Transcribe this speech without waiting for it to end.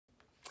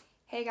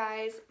Hey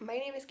guys, my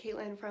name is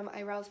Caitlyn from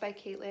Eyebrows by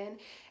Caitlyn,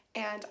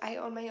 and I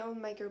own my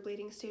own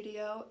microblading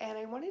studio, and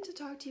I wanted to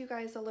talk to you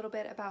guys a little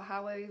bit about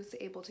how I was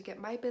able to get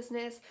my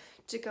business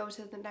to go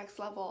to the next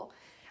level.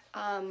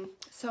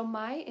 So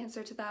my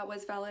answer to that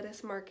was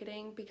Validus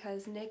Marketing,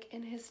 because Nick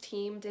and his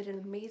team did an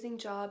amazing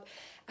job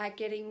at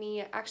getting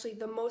me actually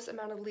the most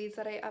amount of leads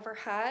that I ever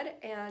had,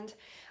 and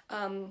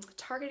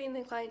targeting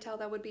the clientele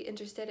that would be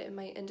interested in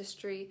my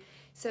industry.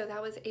 So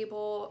that was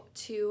able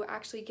to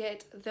actually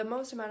get the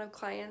most amount of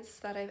clients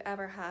that I've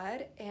ever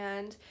had,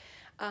 and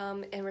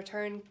in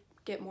return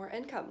get more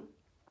income.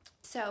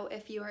 So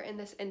if you are in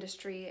this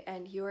industry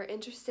and you are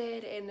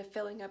interested in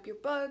filling up your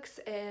books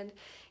and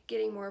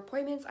getting more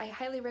appointments, I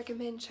highly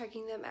recommend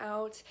checking them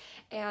out.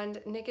 And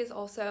Nick is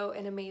also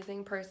an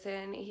amazing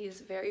person.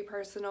 He's very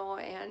personal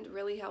and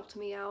really helped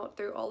me out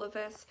through all of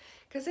this,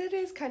 because it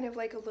is kind of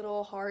like a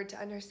little hard to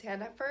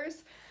understand at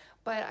first,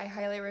 but I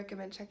highly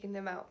recommend checking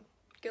them out.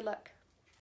 Good luck.